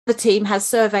The team has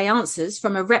survey answers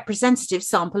from a representative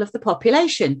sample of the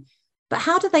population, but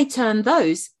how do they turn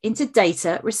those into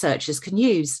data researchers can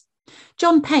use?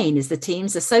 John Payne is the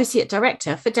team's Associate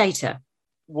Director for Data.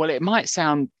 Well, it might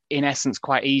sound in essence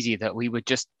quite easy that we would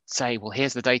just say, well,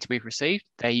 here's the data we've received.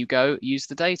 There you go, use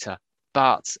the data.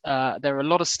 But there are a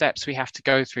lot of steps we have to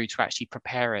go through to actually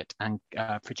prepare it and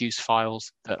produce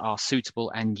files that are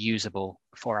suitable and usable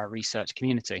for our research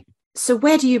community. So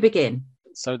where do you begin?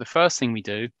 So the first thing we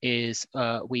do is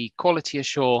we quality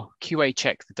assure, QA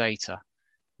check the data.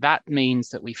 That means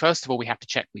that first of all, we have to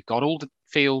check we've got all the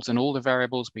fields and all the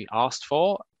variables we asked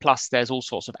for. Plus, there's all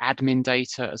sorts of admin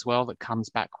data as well that comes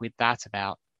back with that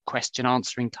about question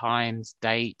answering times,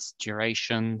 dates,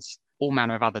 durations, all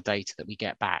manner of other data that we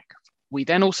get back. We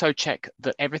then also check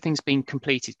that everything's been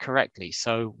completed correctly.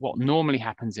 So what normally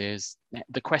happens is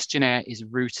the questionnaire is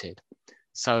routed.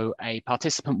 So a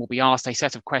participant will be asked a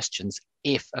set of questions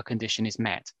if a condition is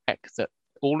met. Check that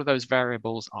all of those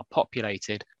variables are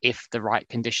populated if the right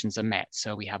conditions are met.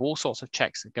 So we have all sorts of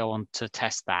checks that go on to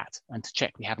test that and to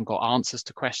check we haven't got answers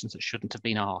to questions that shouldn't have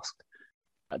been asked.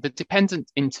 The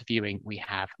dependent interviewing we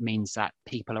have means that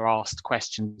people are asked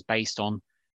questions based on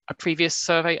a previous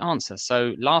survey answer.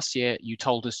 So last year you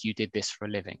told us you did this for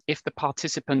a living. If the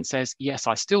participant says, yes,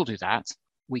 I still do that,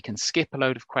 we can skip a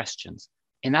load of questions.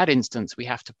 In that instance, we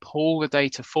have to pull the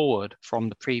data forward from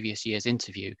the previous year's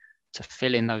interview to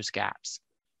fill in those gaps.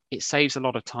 It saves a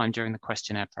lot of time during the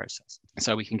questionnaire process.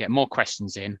 So we can get more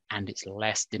questions in and it's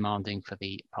less demanding for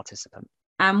the participant.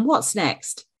 And what's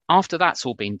next? After that's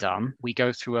all been done, we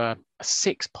go through a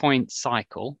 6-point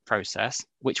cycle process,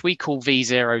 which we call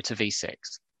V0 to V6.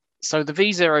 So the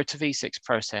V0 to V6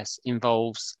 process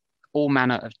involves all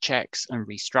manner of checks and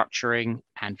restructuring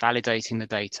and validating the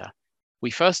data. We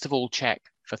first of all check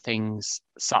for things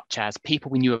such as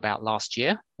people we knew about last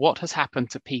year. What has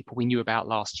happened to people we knew about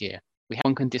last year?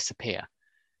 One can disappear.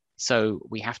 So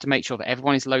we have to make sure that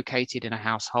everyone is located in a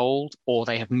household or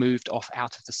they have moved off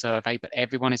out of the survey, but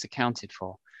everyone is accounted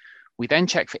for. We then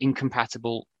check for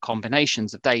incompatible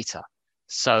combinations of data.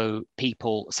 So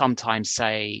people sometimes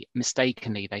say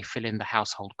mistakenly, they fill in the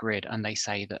household grid and they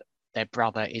say that their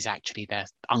brother is actually their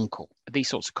uncle. These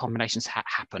sorts of combinations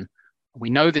happen. We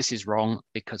know this is wrong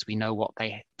because we know what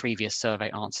their previous survey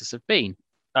answers have been.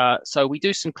 So we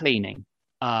do some cleaning.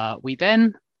 We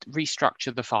then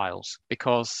restructure the files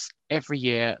because every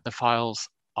year the files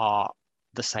are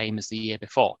the same as the year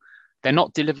before. They're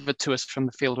not delivered to us from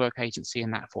the fieldwork agency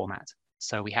in that format.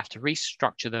 So we have to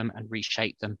restructure them and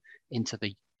reshape them into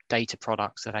the data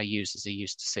products that our users are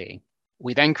used to seeing.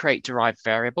 We then create derived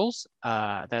variables.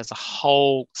 There's a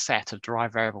whole set of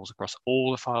derived variables across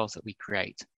all the files that we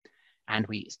create. And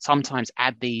we sometimes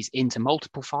add these into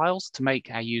multiple files to make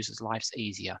our users' lives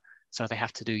easier. So they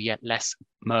have to do yet less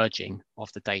merging of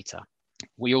the data.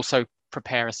 We also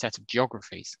prepare a set of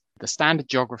geographies. The standard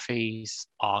geographies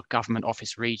are government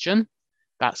office region.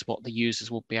 That's what the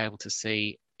users will be able to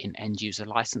see in end user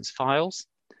license files.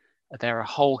 There are a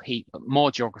whole heap more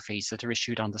geographies that are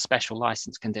issued under special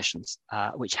license conditions,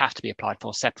 which have to be applied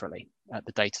for separately at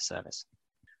the data service.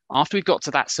 After we've got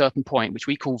to that certain point, which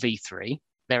we call V3,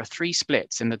 there are 3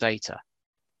 splits in the data.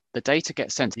 The data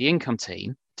gets sent to the income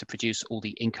team to produce all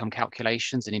the income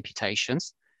calculations and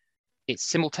imputations. It's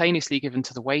simultaneously given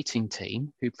to the weighting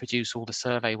team who produce all the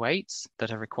survey weights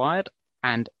that are required.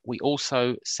 And we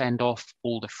also send off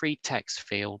all the free text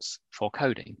fields for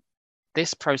coding.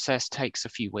 This process takes a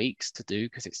few weeks to do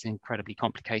because it's incredibly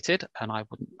complicated and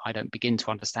I don't begin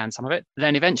to understand some of it.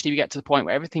 Then eventually we get to the point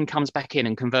where everything comes back in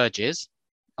and converges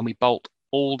and we bolt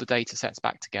all the data sets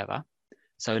back together.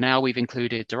 So now we've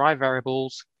included derived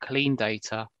variables, clean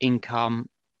data, income,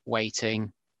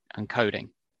 weighting, and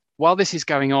coding. While this is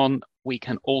going on, we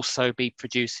can also be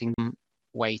producing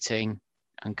weighting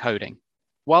and coding.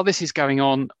 While this is going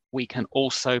on, we can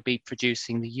also be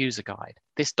producing the user guide.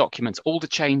 This documents all the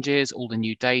changes, all the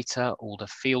new data, all the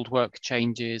fieldwork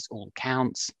changes, all the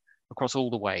counts across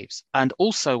all the waves. And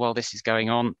also while this is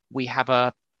going on, we have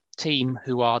a team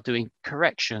who are doing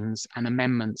corrections and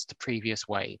amendments to previous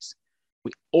waves.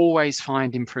 We always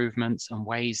find improvements and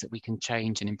ways that we can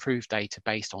change and improve data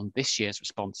based on this year's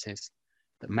responses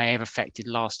that may have affected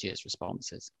last year's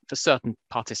responses for certain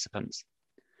participants.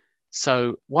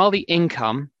 So while the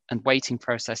income and weighting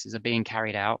processes are being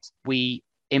carried out, we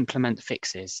implement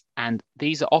fixes, and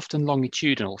these are often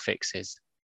longitudinal fixes.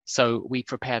 So we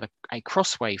prepare a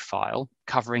cross-wave file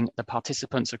covering the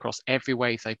participants across every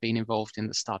wave they've been involved in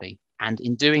the study. And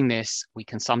in doing this, we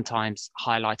can sometimes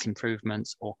highlight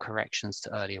improvements or corrections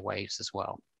to earlier waves as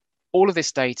well. All of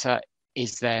this data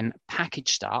is then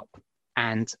packaged up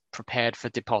and prepared for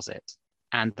deposit.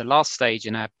 And the last stage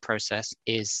in our process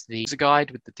is the user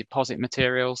guide with the deposit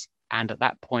materials. And at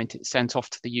that point, it's sent off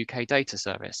to the UK Data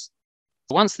Service.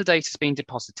 Once the data has been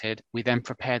deposited, we then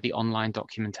prepare the online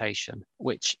documentation,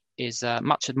 which is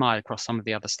much admired across some of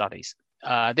the other studies.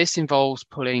 This involves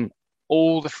pulling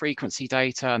all the frequency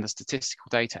data and the statistical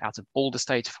data out of all the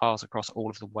data files across all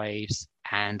of the waves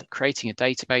and creating a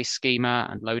database schema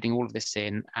and loading all of this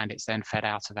in. And it's then fed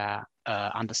out of our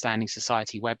Understanding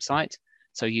Society website.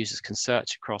 So users can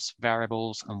search across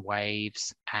variables and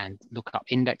waves and look up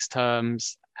index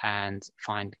terms and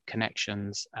find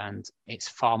connections. And it's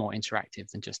far more interactive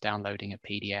than just downloading a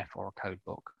PDF or a code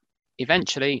book.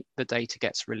 Eventually, the data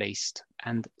gets released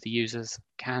and the users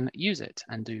can use it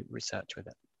and do research with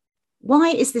it. Why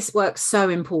is this work so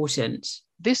important?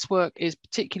 This work is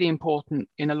particularly important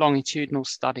in a longitudinal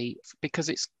study because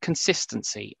it's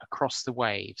consistency across the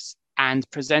waves and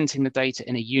presenting the data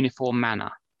in a uniform manner.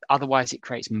 Otherwise, it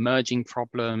creates merging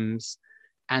problems,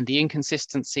 and the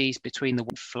inconsistencies between the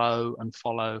flow and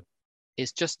follow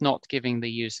is just not giving the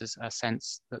users a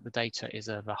sense that the data is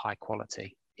of a high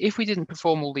quality. If we didn't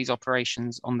perform all these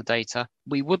operations on the data,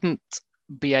 we wouldn't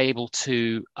be able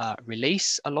to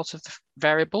release a lot of the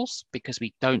variables because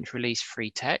we don't release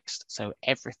free text. So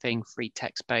everything free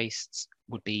text based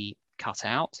would be cut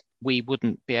out. We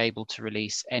wouldn't be able to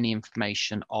release any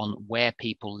information on where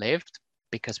people lived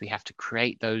because we have to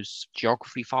create those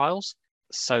geography files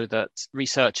so that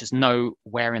researchers know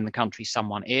where in the country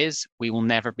someone is. We will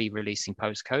never be releasing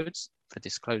postcodes for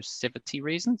disclosivity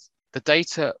reasons. The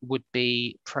data would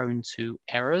be prone to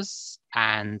errors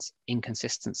and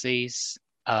inconsistencies,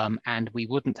 and we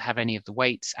wouldn't have any of the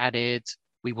weights added.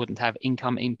 We wouldn't have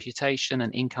income imputation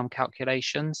and income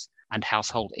calculations and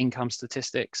household income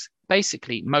statistics.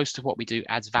 Basically, most of what we do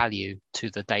adds value to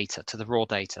the data, to the raw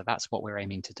data. That's what we're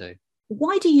aiming to do.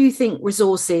 Why do you think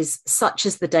resources such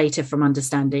as the data from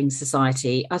Understanding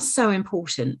Society are so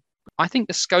important? I think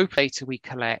the scope of data we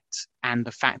collect and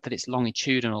the fact that it's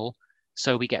longitudinal,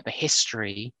 so we get the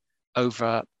history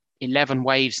over 11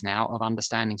 waves now of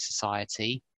Understanding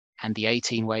Society and the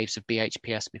 18 waves of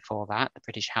BHPS before that, the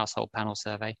British Household Panel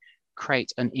Survey,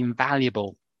 create an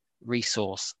invaluable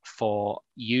resource for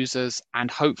users and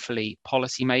hopefully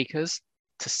policymakers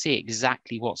to see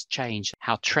exactly what's changed,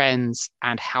 how trends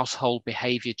and household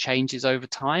behaviour changes over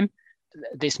time.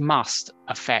 This must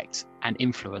affect and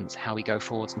influence how we go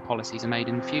forwards and policies are made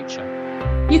in the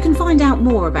future. You can find out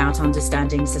more about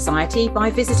Understanding Society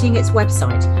by visiting its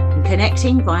website and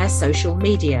connecting via social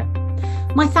media.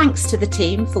 My thanks to the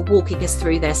team for walking us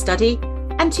through their study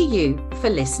and to you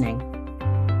for listening.